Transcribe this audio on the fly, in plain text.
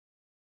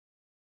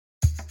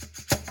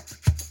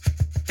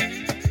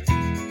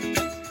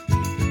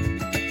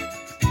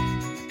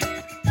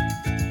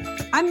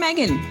I'm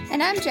Megan.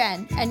 And I'm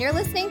Jen, and you're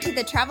listening to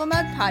the Travel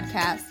Mug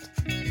Podcast.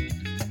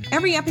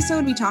 Every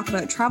episode, we talk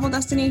about travel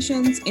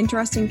destinations,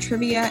 interesting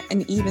trivia,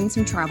 and even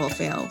some travel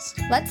fails.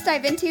 Let's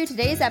dive into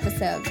today's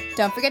episode.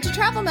 Don't forget to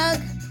travel mug.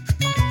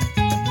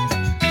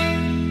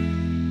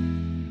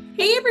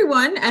 Hey,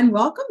 everyone, and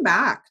welcome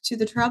back to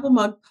the Travel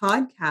Mug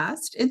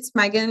Podcast. It's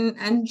Megan,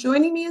 and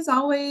joining me, as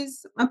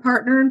always, my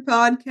partner in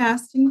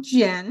podcasting,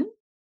 Jen.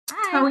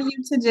 Hi. How are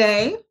you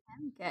today?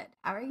 I'm good.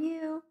 How are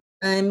you?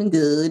 I'm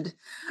good.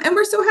 And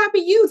we're so happy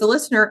you, the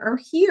listener, are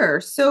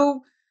here.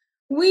 So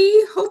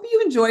we hope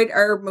you enjoyed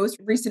our most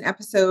recent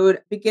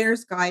episode,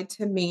 Beginner's Guide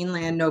to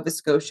Mainland Nova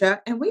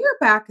Scotia. And we are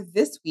back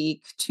this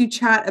week to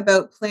chat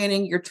about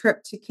planning your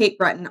trip to Cape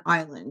Breton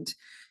Island.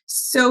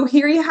 So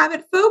here you have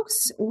it,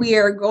 folks. We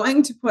are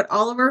going to put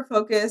all of our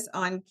focus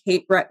on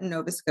Cape Breton,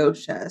 Nova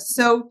Scotia.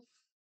 So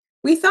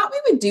we thought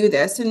we would do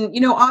this. And,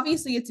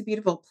 obviously it's a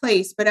beautiful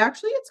place, but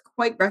actually it's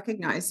quite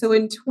recognized. So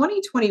in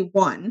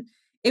 2021,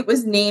 it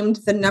was named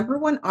the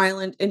 #1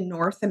 island in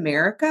North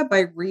America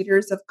by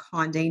readers of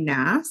Condé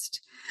Nast.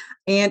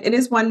 And it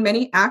has won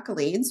many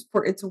accolades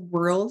for its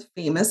world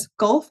famous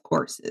golf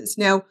courses.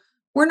 Now,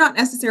 we're not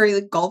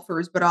necessarily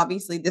golfers, but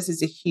obviously this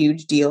is a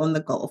huge deal in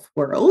the golf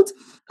world.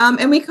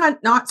 And we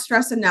cannot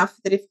stress enough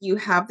that if you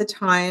have the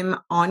time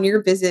on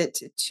your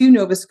visit to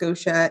Nova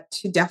Scotia,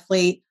 to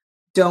definitely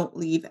don't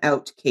leave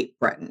out Cape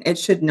Breton. It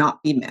should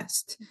not be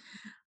missed.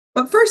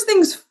 But first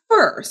things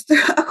first,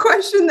 a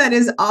question that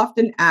is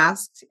often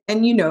asked,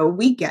 and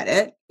we get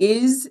it,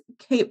 is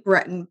Cape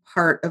Breton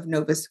part of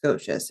Nova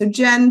Scotia? So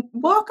Jen,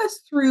 walk us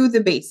through the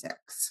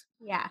basics.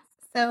 Yeah.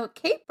 So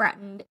Cape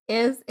Breton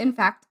is, in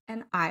fact,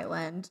 an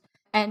island.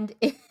 And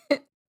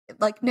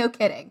no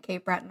kidding,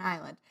 Cape Breton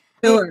Island.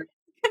 Sure.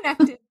 It's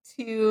connected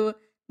to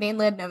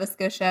mainland Nova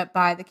Scotia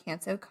by the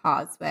Canso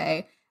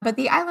Causeway. But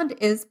the island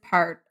is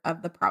part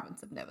of the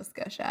province of Nova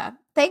Scotia.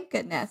 Thank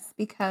goodness,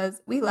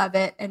 because we love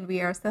it and we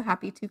are so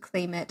happy to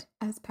claim it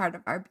as part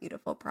of our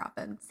beautiful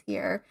province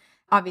here.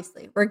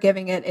 Obviously, we're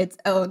giving it its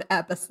own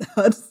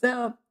episode,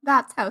 so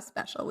that's how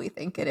special we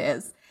think it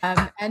is.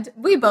 And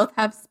we both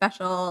have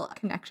special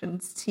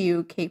connections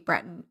to Cape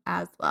Breton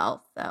as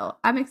well. So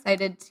I'm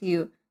excited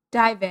to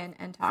dive in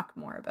and talk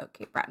more about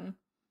Cape Breton.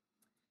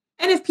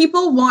 And if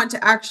people want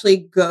to actually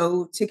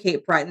go to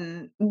Cape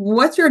Breton,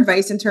 what's your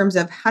advice in terms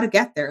of how to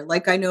get there?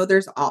 I know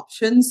there's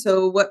options.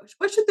 So what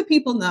should the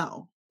people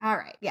know? All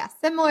right. Yeah.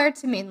 Similar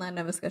to mainland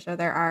Nova Scotia,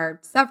 there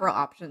are several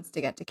options to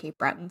get to Cape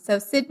Breton. So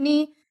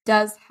Sydney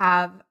does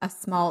have a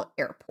small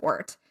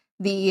airport.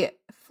 The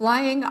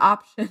flying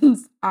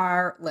options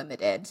are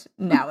limited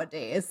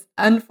nowadays,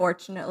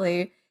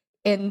 unfortunately,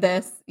 in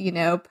this,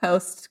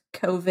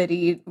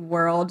 post-COVID-y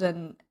world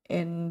and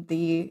in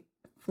the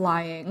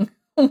flying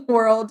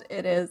world,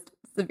 it is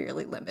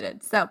severely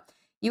limited. So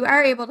you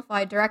are able to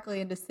fly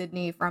directly into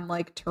Sydney from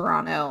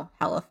Toronto,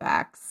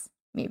 Halifax,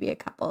 maybe a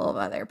couple of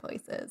other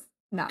places.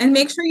 And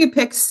make sure you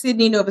pick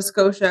Sydney, Nova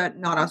Scotia,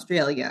 not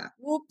Australia.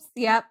 Whoops.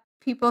 Yep.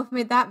 People have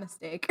made that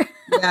mistake.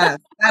 Yes,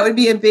 that would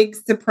be a big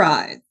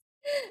surprise.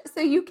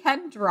 So you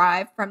can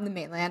drive from the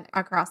mainland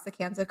across the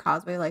Canso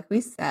Causeway, like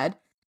we said.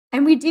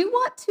 And we do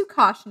want to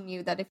caution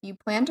you that if you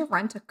plan to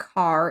rent a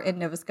car in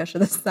Nova Scotia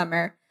this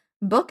summer,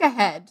 book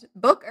ahead,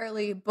 book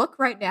early, book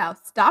right now.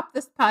 Stop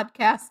this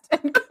podcast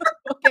and go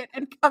book it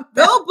and come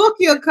back. Go book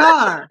your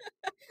car.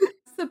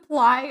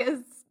 Supply is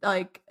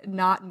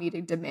not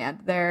meeting demand.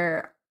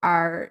 There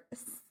are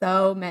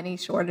so many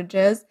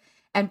shortages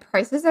and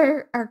prices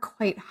are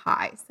quite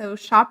high. So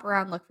shop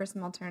around, look for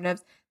some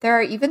alternatives. There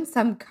are even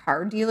some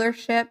car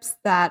dealerships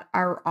that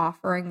are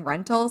offering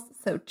rentals.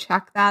 So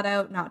check that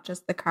out, not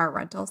just the car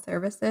rental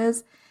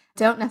services.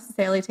 Don't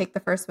necessarily take the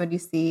first one you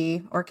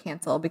see or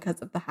cancel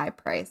because of the high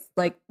price.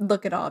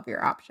 Look at all of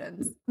your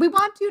options. We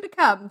want you to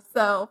come,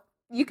 so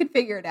you can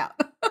figure it out.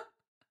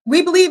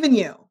 We believe in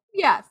you.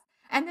 Yes.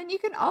 And then you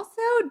can also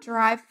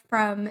drive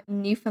from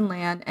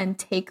Newfoundland and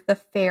take the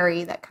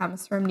ferry that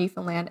comes from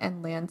Newfoundland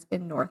and lands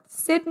in North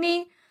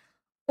Sydney.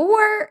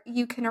 Or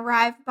you can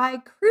arrive by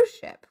cruise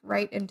ship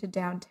right into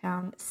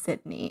downtown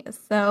Sydney.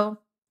 So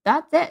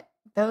that's it.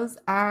 Those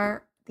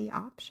are the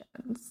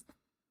options.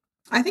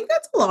 I think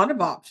that's a lot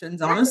of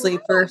options, honestly,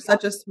 for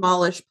such a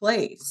smallish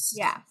place.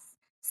 Yes.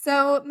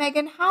 So,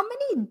 Megan, how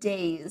many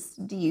days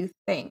do you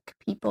think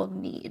people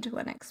need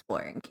when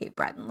exploring Cape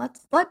Breton?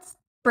 Let's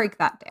break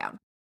that down.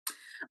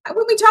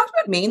 When we talked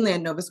about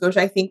mainland Nova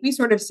Scotia, I think we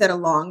sort of said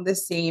along the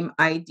same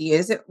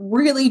ideas. It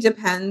really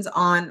depends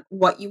on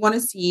what you want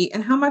to see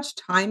and how much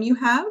time you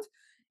have.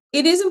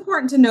 It is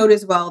important to note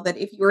as well that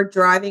if you are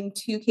driving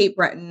to Cape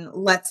Breton,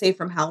 let's say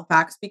from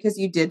Halifax, because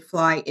you did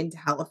fly into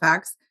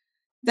Halifax,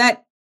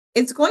 that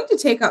it's going to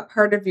take up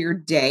part of your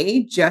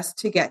day just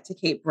to get to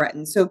Cape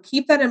Breton. So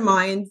keep that in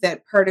mind,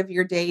 that part of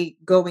your day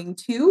going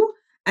to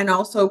and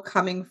also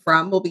coming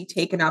from will be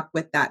taken up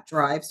with that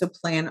drive. So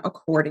plan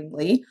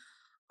accordingly.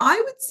 I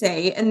would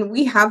say, and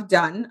we have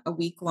done a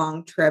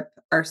week-long trip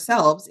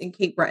ourselves in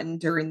Cape Breton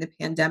during the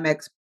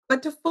pandemics,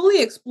 but to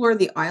fully explore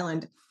the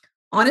island,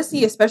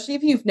 Honestly, especially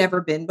if you've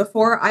never been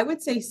before, I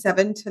would say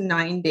 7 to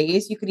 9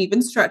 days. You could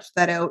even stretch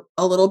that out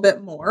a little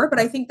bit more, but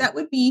I think that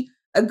would be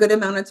a good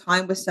amount of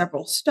time with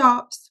several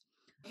stops,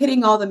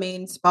 hitting all the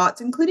main spots,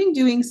 including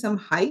doing some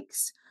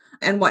hikes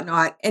and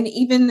whatnot. And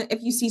even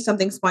if you see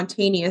something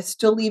spontaneous,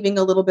 still leaving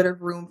a little bit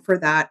of room for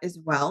that as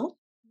well.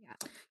 Yeah.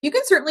 You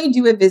can certainly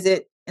do a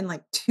visit in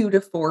like 2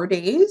 to 4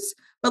 days,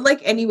 but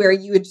like anywhere,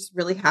 you would just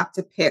really have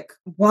to pick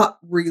what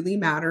really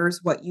matters,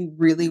 what you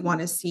really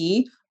wanna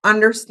see,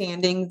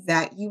 understanding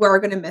that you are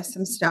gonna miss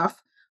some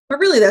stuff, but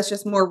really that's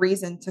just more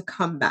reason to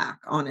come back,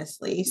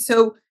 honestly.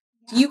 So,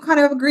 do Yeah. you kind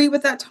of agree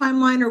with that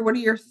timeline, or what are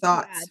your Yeah,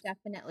 thoughts?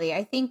 definitely.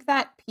 I think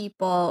that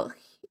people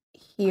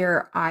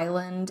hear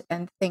island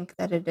and think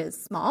that it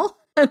is small,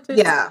 and it's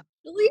Yeah.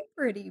 actually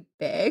pretty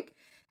big.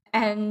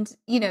 And,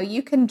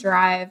 you can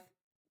drive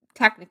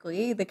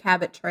technically the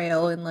Cabot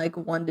Trail in like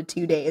 1 to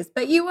 2 days,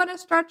 but you want to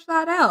stretch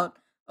that out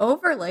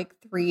over like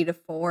 3 to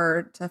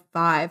 4 to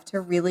 5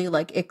 to really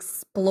like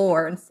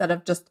explore instead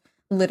of just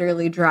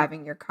literally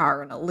driving your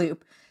car in a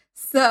loop.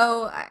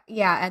 So,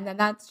 yeah, and then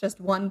that's just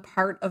one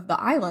part of the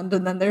island,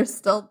 and then there's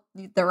still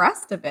the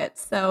rest of it.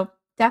 So,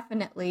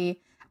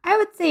 definitely, I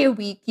would say a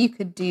week you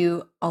could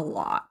do a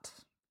lot.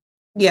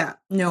 Yeah.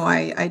 No,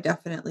 I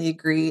definitely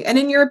agree. And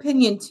in your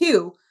opinion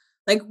too,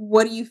 like,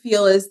 what do you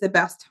feel is the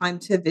best time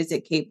to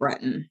visit Cape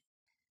Breton?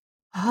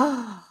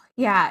 Oh,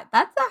 yeah,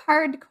 that's a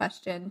hard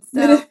question.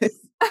 So, It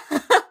is.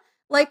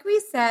 like we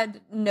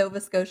said,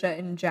 Nova Scotia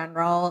in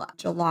general,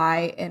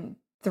 July and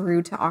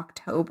through to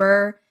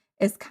October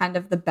is kind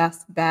of the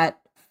best bet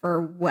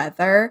for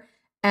weather.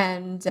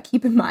 And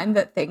keep in mind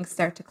that things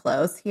start to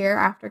close here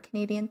after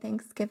Canadian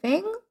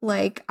Thanksgiving,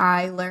 like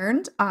I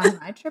learned on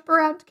my trip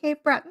around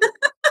Cape Breton.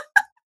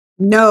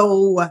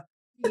 No.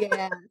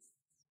 Yes.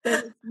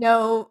 There was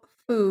no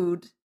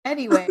food.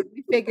 Anyway,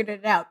 we figured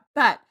it out.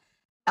 But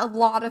a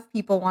lot of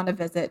people want to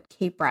visit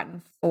Cape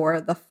Breton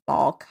for the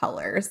fall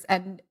colors,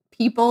 and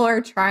people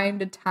are trying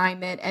to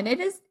time it, and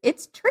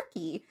it's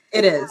tricky.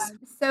 It is.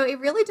 So it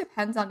really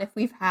depends on if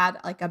we've had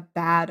like a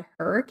bad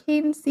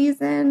hurricane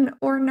season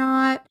or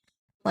not,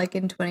 like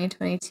in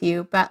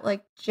 2022. But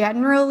like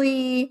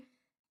generally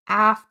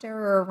after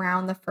or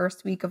around the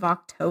first week of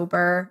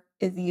October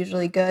is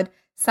usually good.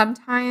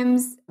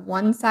 Sometimes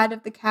one side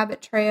of the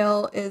Cabot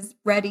Trail is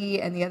ready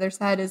and the other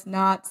side is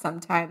not.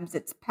 Sometimes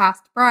it's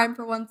past prime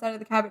for one side of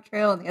the Cabot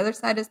Trail and the other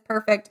side is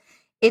perfect.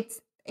 It's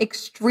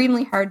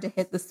extremely hard to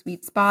hit the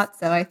sweet spot.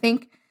 So I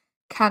think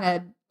kind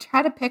of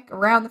try to pick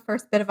around the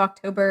first bit of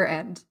October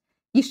and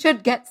you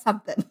should get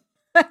something.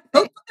 I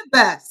Hope think. for the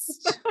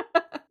best.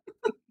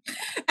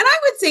 And I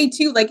would say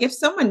too, like if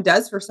someone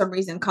does for some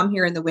reason come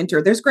here in the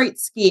winter, there's great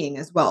skiing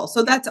as well.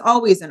 So that's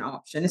always an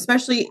option,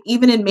 especially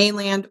even in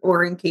mainland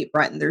or in Cape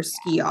Breton, there's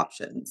ski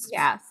options.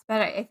 Yes,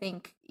 but I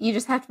think you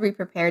just have to be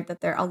prepared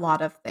that there a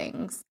lot of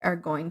things are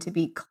going to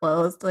be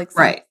closed, like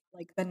some Right.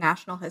 like the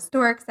national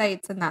historic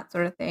sites and that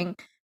sort of thing.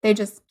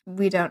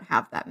 We don't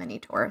have that many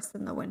tourists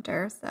in the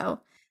winter, so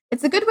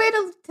it's a good way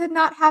to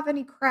not have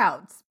any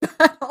crowds,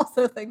 but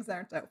also things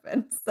aren't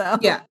open. So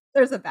Yeah.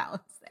 there's a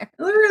balance there.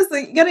 There is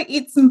like you gotta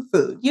eat some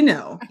food, you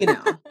know.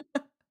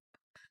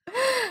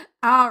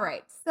 All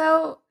right.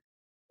 So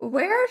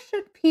where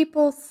should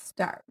people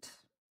start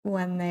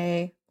when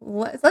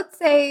let's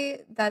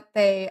say that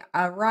they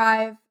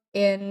arrive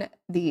in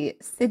the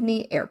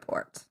Sydney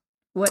airport?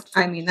 What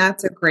I should mean,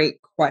 that's a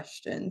great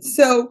question.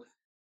 So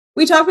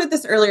we talked about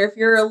this earlier. If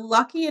you're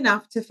lucky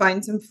enough to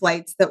find some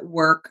flights that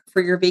work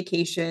for your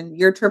vacation,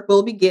 your trip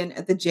will begin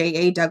at the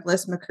J.A.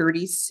 Douglas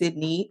McCurdy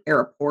Sydney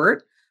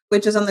Airport,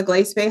 which is on the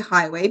Glace Bay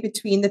Highway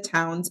between the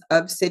towns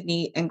of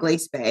Sydney and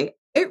Glace Bay.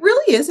 It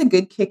really is a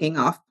good kicking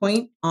off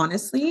point,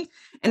 honestly.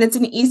 And it's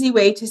an easy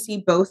way to see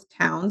both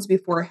towns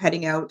before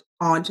heading out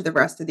onto the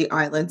rest of the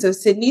island. So,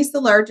 Sydney's the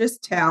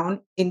largest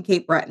town in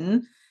Cape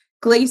Breton.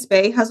 Glace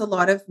Bay has a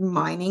lot of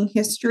mining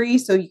history,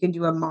 so you can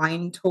do a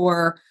mine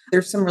tour.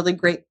 There's some really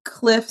great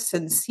cliffs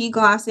and sea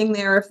glassing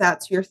there if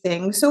that's your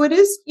thing. So it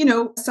is,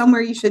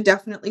 somewhere you should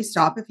definitely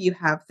stop if you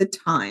have the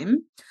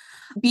time.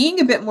 Being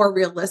a bit more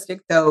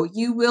realistic, though,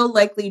 you will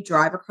likely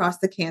drive across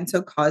the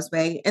Canso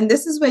Causeway, and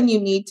this is when you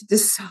need to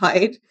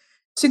decide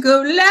to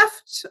go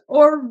left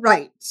or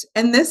right.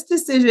 And this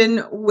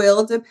decision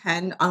will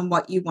depend on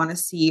what you want to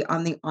see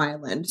on the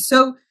island.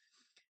 So,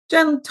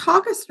 Jen,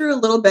 talk us through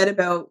a little bit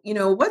about,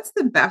 what's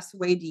the best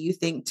way do you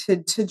think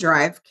to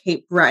drive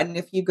Cape Breton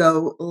if you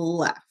go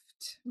left?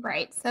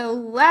 right. So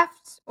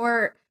left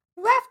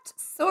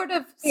sort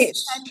of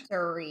Ish.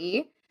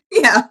 centery.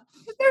 Yeah,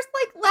 There's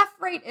like left,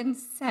 right, and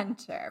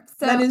center.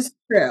 So that is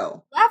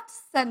true. left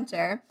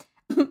center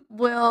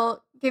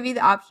will give you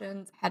the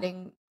options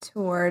heading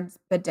towards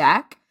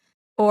Bedeck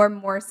or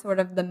more sort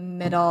of the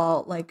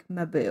middle, like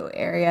Maboo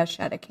area,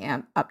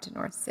 Camp up to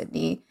North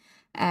Sydney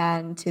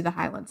and to the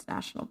Highlands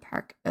National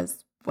Park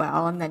as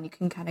well. And then you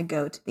can kind of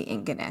go to the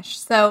Ingonish.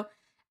 So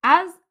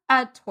as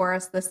a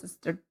tourist, this is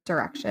the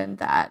direction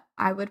that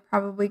I would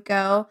probably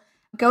go.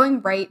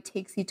 Going right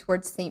takes you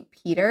towards St.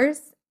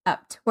 Peter's,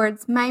 up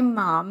towards my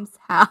mom's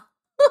house.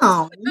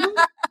 Oh,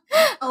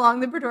 A along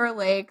the Bredor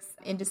Lakes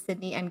into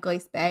Sydney and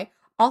Glace Bay.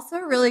 Also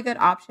a really good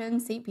option.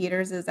 St.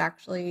 Peter's is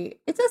actually,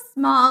 it's a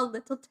small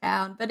little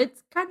town, but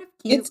it's kind of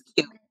cute. It's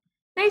cute.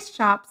 Nice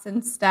shops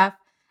and stuff.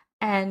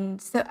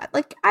 And so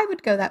like I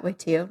would go that way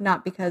too,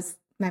 not because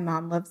my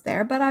mom lives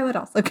there, but I would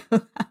also go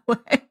that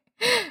way.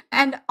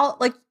 And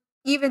like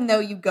even though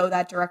you go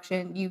that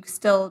direction, you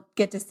still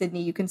get to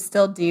Sydney. You can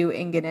still do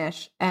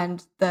Ingonish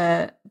and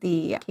the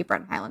Cape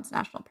Breton Highlands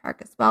National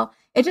Park as well.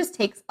 It just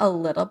takes a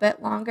little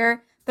bit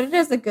longer, but it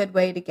is a good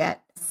way to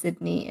get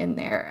Sydney in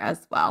there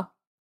as well.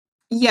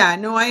 Yeah,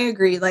 no, I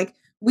agree. Like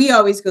we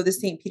always go the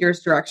St.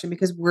 Peter's direction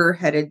because we're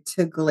headed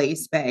to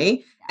Glace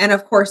Bay. And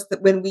of course,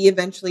 that when we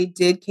eventually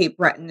did Cape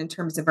Breton in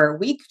terms of our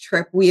week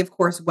trip, we of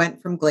course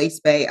went from Glace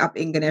Bay up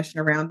Ingonish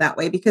and around that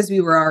way because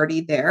we were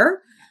already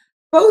there.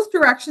 Both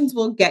directions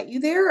will get you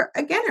there.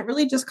 Again, it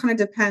really just kind of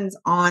depends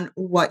on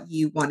what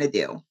you want to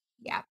do.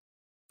 Yeah.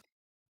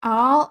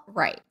 All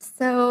right.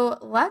 So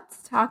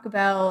let's talk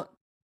about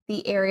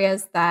the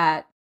areas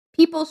that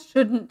people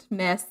shouldn't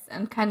miss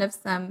and kind of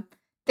some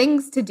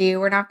things to do.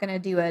 We're not going to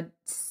do a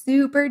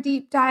super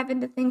deep dive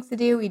into things to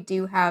do. We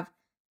do have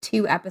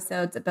 2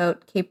 episodes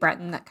about Cape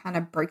Breton that kind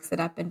of breaks it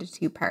up into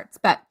 2 parts.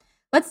 But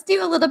let's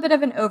do a little bit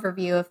of an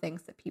overview of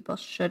things that people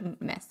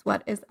shouldn't miss.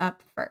 What is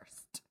up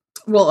first?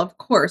 Well, of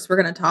course, we're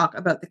going to talk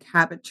about the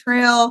Cabot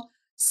Trail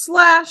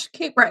 /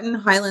 Cape Breton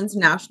Highlands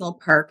National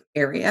Park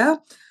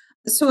area.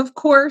 So, of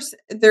course,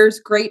 there's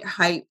great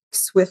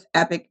hikes with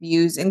epic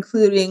views,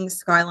 including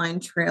Skyline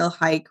Trail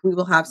hike. We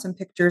will have some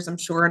pictures, I'm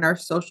sure, in our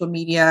social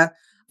media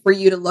for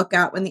you to look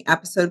at when the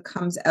episode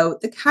comes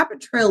out. The Cabot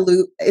Trail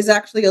loop is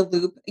actually a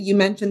loop. You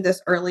mentioned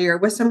this earlier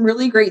with some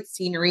really great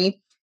scenery.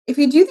 If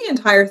you do the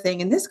entire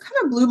thing, and this kind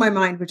of blew my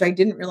mind, which I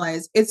didn't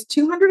realize, it's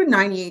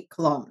 298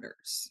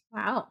 kilometers.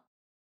 Wow.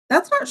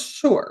 That's not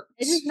short.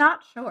 It is not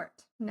short.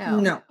 No.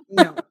 No.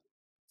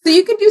 So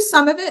you can do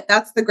some of it.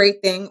 That's the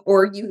great thing.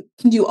 Or you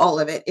can do all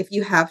of it if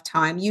you have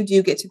time. You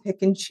do get to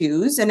pick and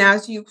choose. And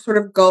as you sort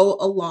of go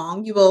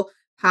along, you will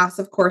pass,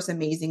 of course,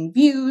 amazing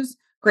views,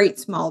 great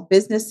small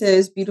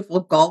businesses, beautiful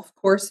golf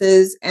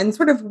courses, and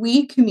sort of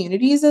wee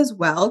communities as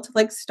well to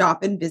like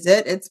stop and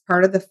visit. It's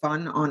part of the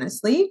fun,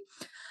 honestly.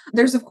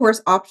 There's, of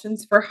course,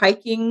 options for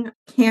hiking,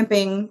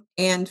 camping,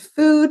 and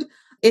food.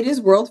 It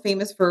is world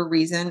famous for a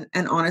reason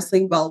and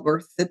honestly well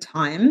worth the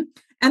time.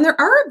 And there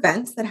are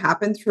events that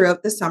happen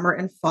throughout the summer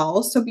and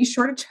fall. So be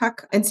sure to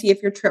check and see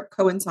if your trip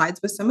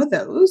coincides with some of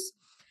those.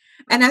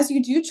 And as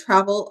you do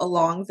travel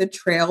along the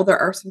trail, there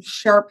are some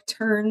sharp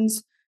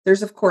turns.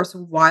 There's, of course,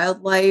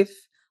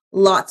 wildlife,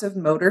 lots of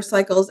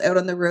motorcycles out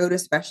on the road,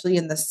 especially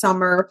in the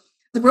summer.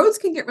 The roads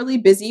can get really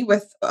busy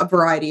with a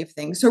variety of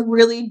things. So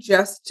really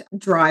just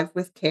drive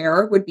with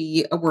care would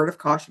be a word of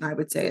caution, I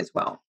would say as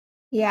well.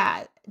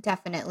 Yeah,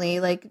 definitely.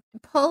 Like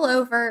pull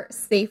over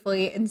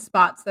safely in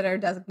spots that are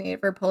designated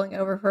for pulling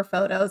over for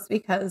photos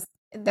because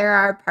there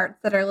are parts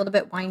that are a little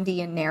bit windy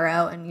and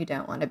narrow and you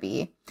don't want to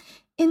be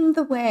in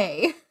the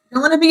way. You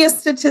don't want to be a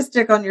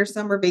statistic on your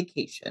summer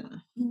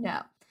vacation.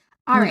 No.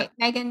 All right,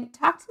 Megan,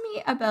 talk to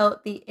me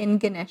about the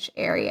Ingonish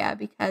area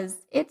because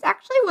it's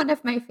actually one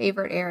of my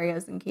favorite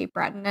areas in Cape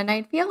Breton and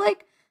I feel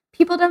like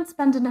people don't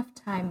spend enough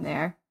time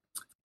there.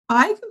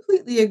 I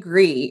completely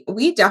agree.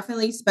 We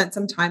definitely spent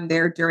some time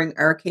there during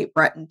our Cape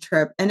Breton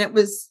trip, and it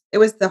was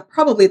the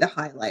probably the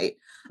highlight.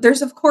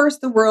 There's of course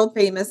the world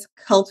famous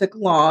Celtic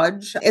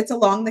Lodge. It's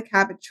along the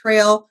Cabot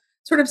Trail,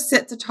 sort of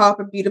sits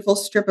atop a beautiful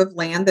strip of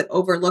land that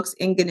overlooks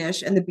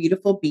Ingonish and the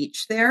beautiful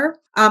beach there.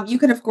 You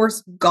can of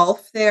course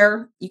golf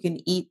there. You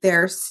can eat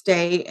there,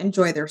 stay,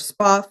 enjoy their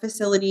spa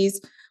facilities.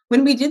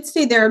 When we did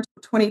stay there in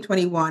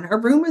 2021,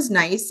 our room was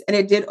nice and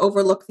it did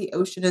overlook the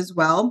ocean as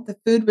well. The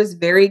food was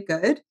very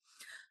good.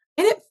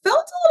 And it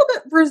felt a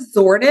little bit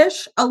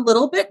resortish, a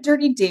little bit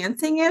dirty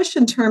dancing-ish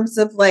in terms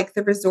of like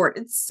the resort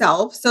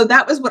itself. So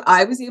that was what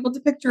I was able to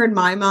picture in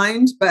my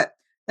mind, but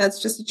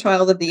that's just a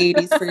child of the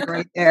 80s for you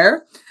right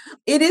there.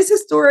 It is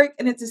historic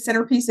and it's a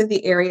centerpiece of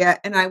the area.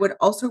 And I would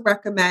also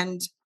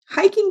recommend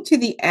hiking to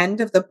the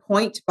end of the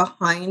point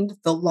behind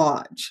the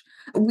lodge.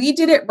 We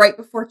did it right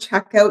before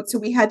checkout. So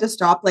we had to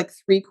stop like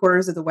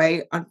 3/4 of the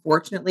way,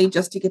 unfortunately,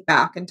 just to get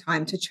back in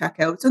time to check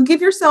out. So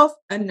give yourself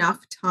enough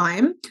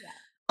time.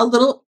 A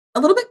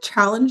little bit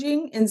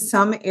challenging in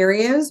some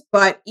areas,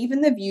 but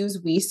even the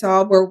views we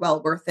saw were well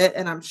worth it.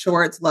 And I'm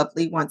sure it's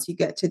lovely once you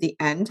get to the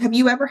end. Have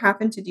you ever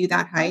happened to do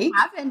that hike?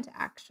 I haven't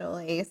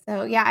actually.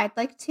 So yeah, I'd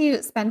like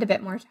to spend a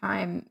bit more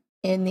time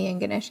in the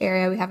Ingonish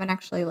area. We haven't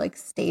actually like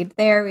stayed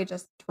there. We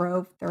just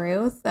drove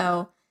through.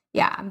 So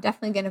yeah, I'm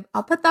definitely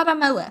I'll put that on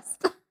my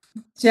list.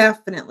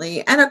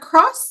 Definitely. And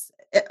across,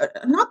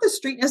 not the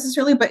street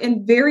necessarily, but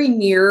in very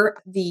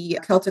near the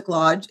Celtic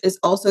Lodge is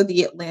also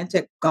the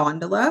Atlantic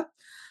Gondola.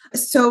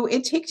 So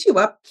it takes you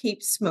up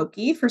Cape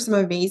Smoky for some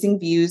amazing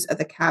views of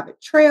the Cabot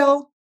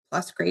Trail,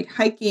 plus great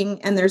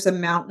hiking. And there's a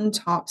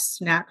mountaintop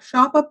snack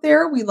shop up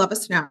there. We love a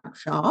snack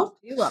shop.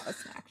 You love a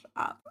snack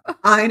shop.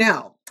 I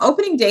know.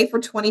 Opening day for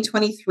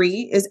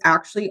 2023 is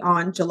actually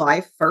on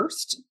July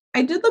 1st.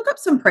 I did look up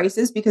some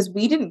prices because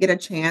we didn't get a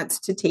chance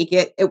to take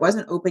it. It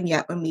wasn't open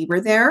yet when we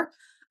were there.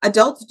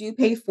 Adults do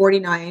pay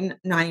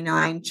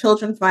 $49.99,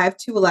 children 5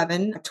 to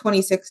 11,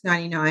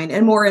 $26.99,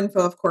 and more info,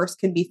 of course,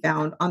 can be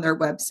found on their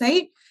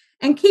website.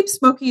 And Cape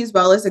Smoky as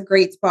well is a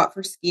great spot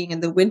for skiing in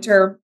the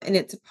winter, and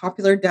it's a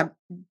popular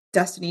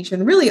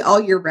destination really all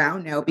year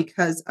round now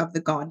because of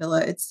the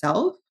gondola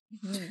itself.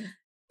 Mhm.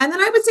 And then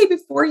I would say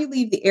before you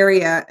leave the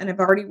area, and I've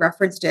already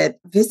referenced it,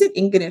 visit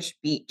Ingonish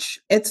Beach.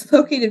 It's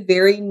located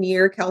very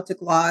near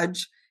Celtic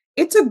Lodge.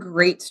 It's a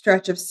great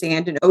stretch of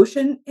sand and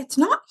ocean. It's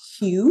not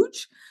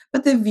huge,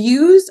 but the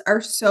views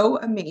are so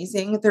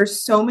amazing.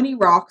 There's so many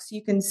rocks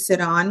you can sit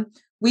on.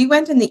 We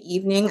went in the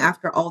evening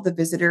after all the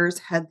visitors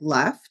had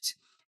left,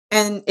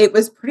 and it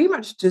was pretty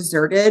much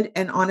deserted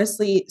and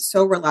honestly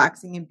so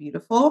relaxing and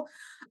beautiful.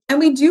 And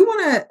we do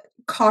want to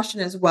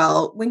caution as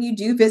well when you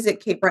do visit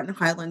Cape Breton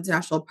Highlands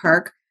National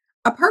Park,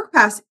 a park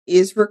pass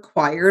is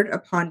required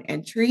upon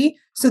entry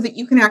so that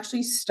you can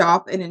actually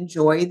stop and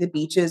enjoy the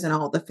beaches and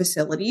all the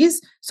facilities.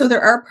 So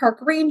there are park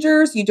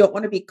rangers. You don't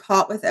want to be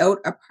caught without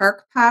a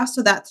park pass.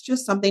 So that's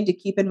just something to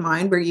keep in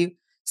mind where you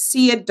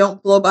see it,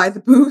 don't blow by the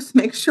booth.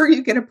 Make sure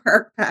you get a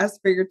park pass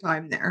for your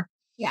time there.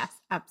 Yes,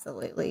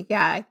 absolutely.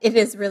 Yeah, it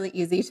is really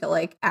easy to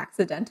like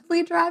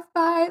accidentally drive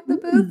by the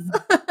Mm.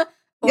 booths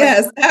or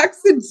Yes,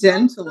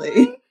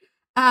 accidentally.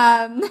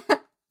 um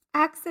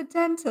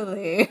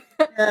accidentally.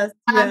 Yes,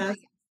 But yes.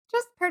 yeah,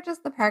 just purchase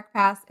the park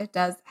pass. It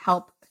does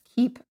help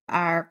keep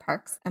our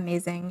parks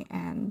amazing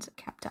and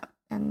kept up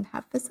and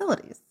have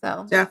facilities.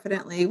 So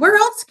Definitely. Where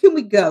else can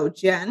we go,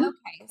 Jen?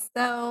 okay,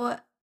 so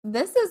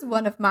this is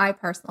one of my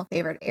personal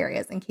favorite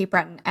areas in Cape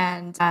Breton,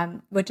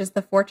 and which is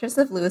the Fortress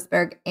of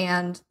Louisburg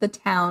and the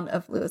town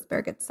of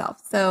Louisburg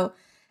itself. So,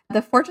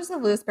 the Fortress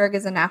of Louisburg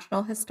is a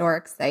National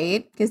Historic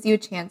Site. Gives you a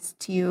chance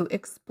to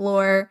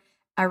explore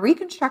a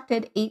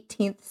reconstructed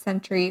 18th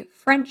century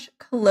French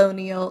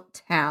colonial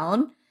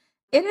town.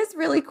 It is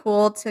really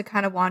cool to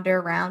kind of wander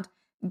around,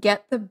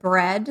 get the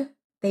bread.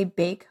 They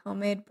bake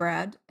homemade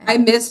bread, I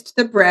and missed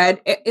the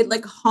bread. It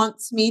like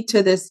haunts me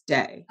to this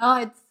day.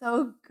 oh, it's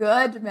so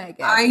good, Megan.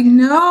 I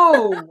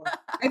know.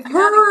 I've I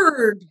gotta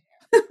heard.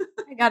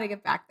 I gotta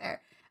get back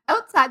there.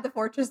 Outside the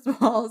fortress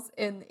walls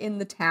in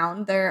the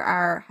town, there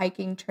are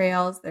hiking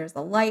trails, there's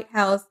a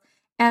lighthouse,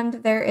 and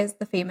there is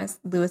the famous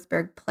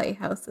Louisburg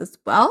Playhouse as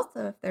well.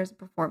 So if there's a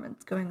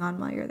performance going on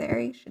while you're there,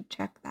 you should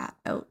check that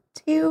out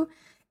too.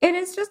 It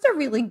is just a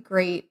really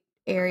great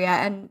area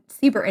and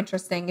super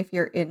interesting if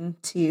you're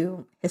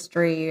into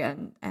history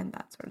and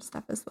that sort of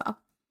stuff as well.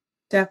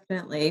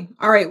 Definitely.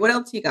 All right, what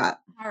else you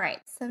got? All right.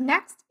 So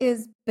next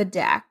is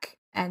Bedeck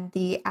and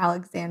the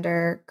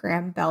Alexander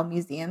Graham Bell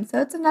Museum.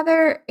 So it's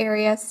another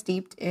area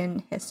steeped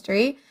in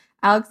history.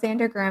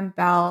 Alexander Graham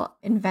Bell,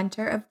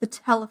 inventor of the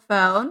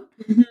telephone,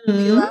 we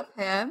Mhm. love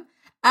him.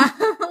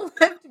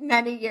 Lived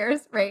many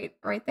years right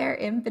there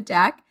in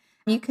Bedeck.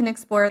 You can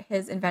explore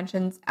his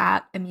inventions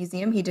at a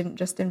museum. He didn't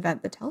just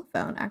invent the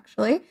telephone,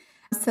 actually.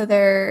 So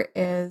there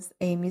is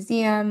a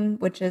museum,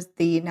 which is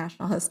the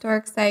National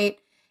Historic Site.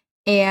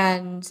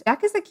 And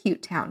Beck is a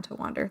cute town to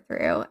wander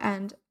through.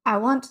 And I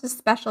want to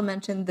special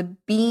mention the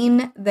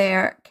Bean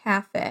There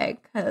Cafe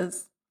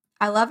because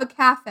I love a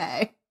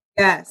cafe.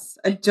 Yes,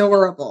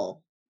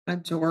 adorable.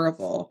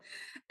 Adorable.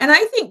 And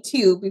I think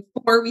too,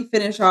 before we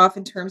finish off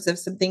in terms of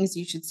some things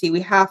you should see, we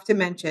have to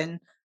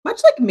mention,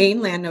 much like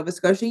mainland Nova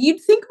Scotia,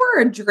 you'd think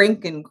we're a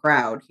drinking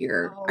crowd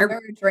here. Oh, we're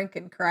a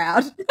drinking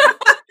crowd.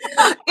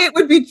 It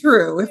would be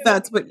true if It would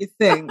that's be. what you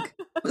think.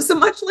 So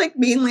much like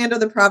mainland of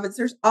the province,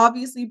 there's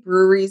obviously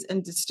breweries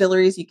and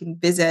distilleries you can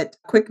visit.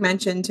 Quick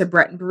mention to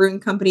Breton Brewing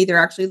Company. They're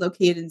actually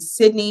located in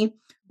Sydney.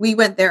 We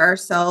went there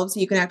ourselves.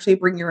 You can actually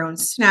bring your own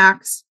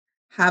snacks,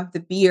 have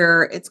the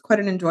beer. It's quite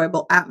an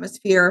enjoyable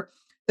atmosphere.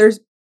 There's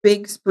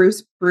Big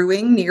Spruce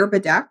Brewing near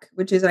Bedeck,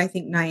 which is, I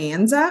think,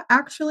 Nyanza,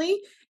 actually.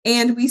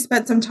 And we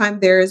spent some time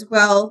there as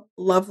well.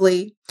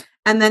 Lovely.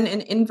 And then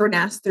in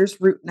Inverness,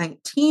 there's Route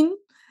 19.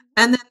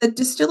 And then the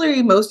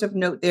distillery most of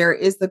note there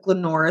is the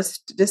Glenorris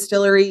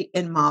Distillery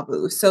in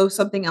Mabu. So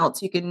something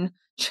else you can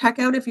check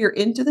out if you're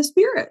into the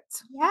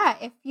spirits. Yeah,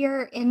 if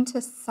you're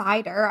into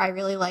cider, I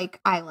really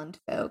like Island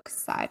Folk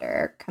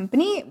Cider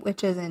Company,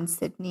 which is in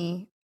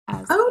Sydney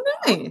as Oh,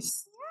 well.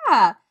 nice.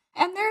 Yeah.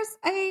 And there's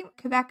a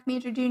Quebec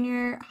Major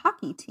Junior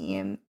hockey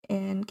team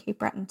in Cape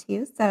Breton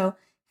too. So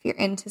if you're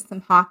into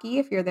some hockey,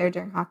 if you're there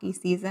during hockey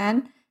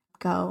season,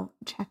 go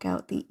check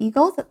out the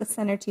Eagles at the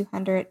Center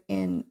 200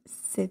 in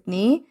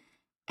Sydney.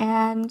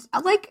 And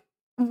like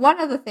one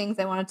of the things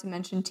I wanted to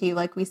mention to you,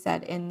 like we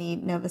said in the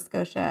Nova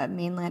Scotia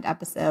mainland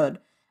episode,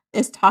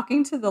 is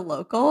talking to the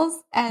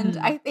locals. And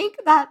Mm. I think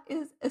that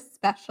is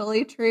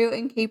especially true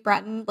in Cape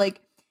Breton.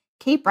 Like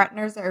Cape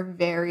Bretoners are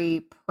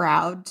very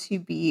proud to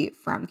be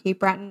from Cape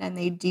Breton and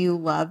they do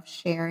love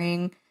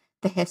sharing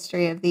the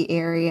history of the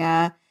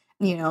area.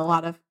 You know, a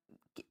lot of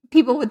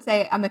people would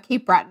say, I'm a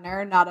Cape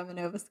Bretoner, not I'm a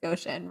Nova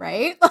Scotian,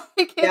 right?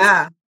 Like it's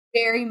Yeah,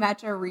 very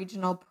much a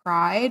regional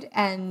pride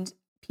and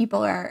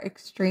people are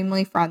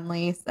extremely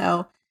friendly.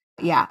 So,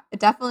 yeah,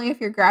 definitely if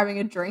you're grabbing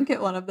a drink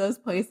at one of those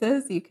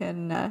places, you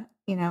can,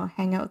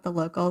 hang out with the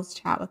locals,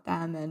 chat with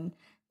them, and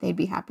they'd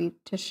be happy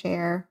to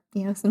share,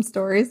 some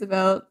stories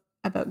about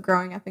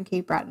growing up in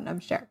Cape Breton, I'm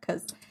sure,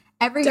 because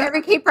every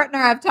Cape Bretoner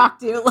I've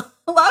talked to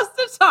loves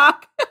to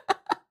talk.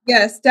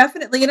 Yes,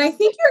 definitely. And I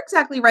think you're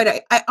exactly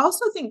right. I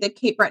also think that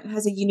Cape Breton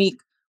has a unique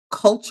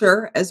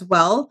culture as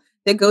well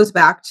that goes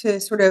back to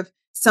sort of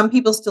some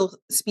people still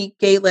speak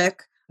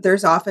Gaelic.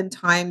 There's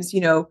oftentimes,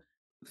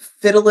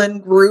 fiddling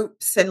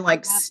groups and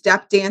like Yep.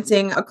 step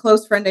dancing. A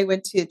close friend I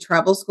went to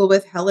travel school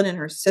with, Helen and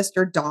her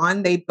sister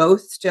Dawn, they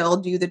both still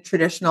do the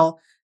traditional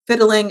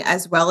fiddling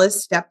as well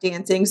as step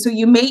dancing. So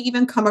you may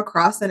even come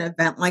across an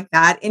event like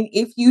that. And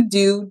if you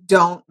do,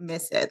 don't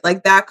miss it.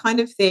 Like that kind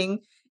of thing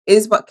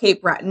is what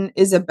Cape Breton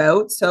is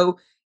about. So,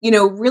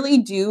 really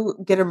do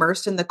get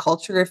immersed in the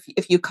culture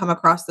if you come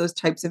across those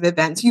types of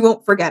events. You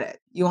won't forget it.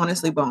 You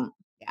honestly won't.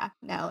 Yeah,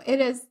 no,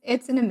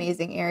 it's an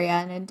amazing area,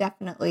 and it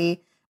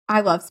definitely,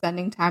 I love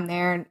spending time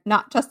there,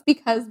 not just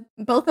because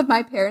both of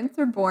my parents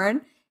were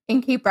born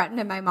in Cape Breton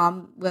and my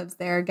mom lives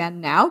there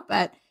again now,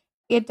 but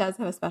it does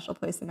have a special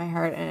place in my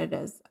heart, and it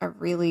is a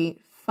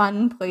really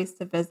fun place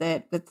to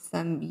visit with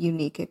some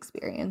unique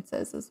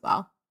experiences as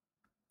well.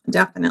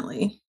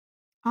 Definitely.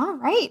 All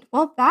right.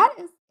 Well, that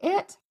is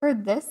it for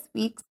this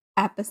week's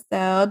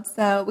episode.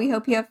 So we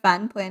hope you have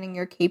fun planning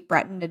your Cape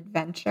Breton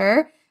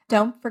adventure.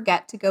 Don't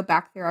forget to go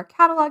back through our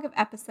catalog of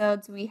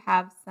episodes. We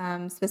have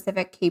some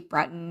specific Cape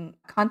Breton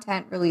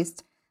content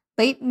released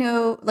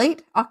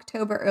late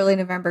October, early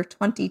November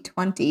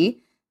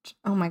 2020.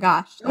 Oh my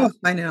gosh, Oh, that's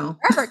I know.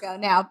 forever ago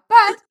now.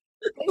 But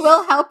it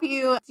will help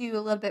you do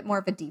a little bit more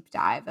of a deep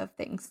dive of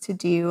things to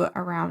do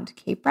around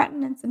Cape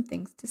Breton and some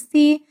things to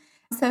see.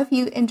 So if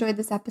you enjoyed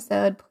this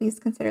episode, please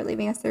consider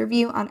leaving us a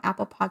review on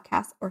Apple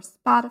Podcasts or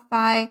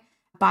Spotify.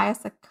 Buy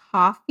us a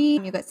coffee,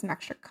 and you'll get some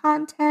extra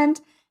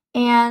content.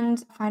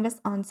 And find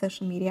us on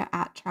social media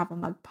at Travel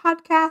Mug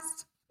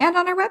Podcast and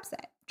on our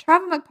website,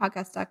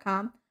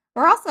 travelmugpodcast.com.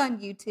 We're also on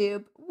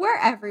YouTube. We're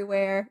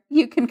everywhere.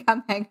 You can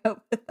come hang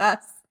out with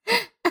us.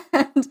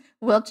 And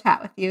we'll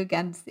chat with you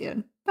again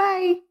soon.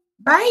 Bye.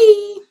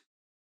 Bye.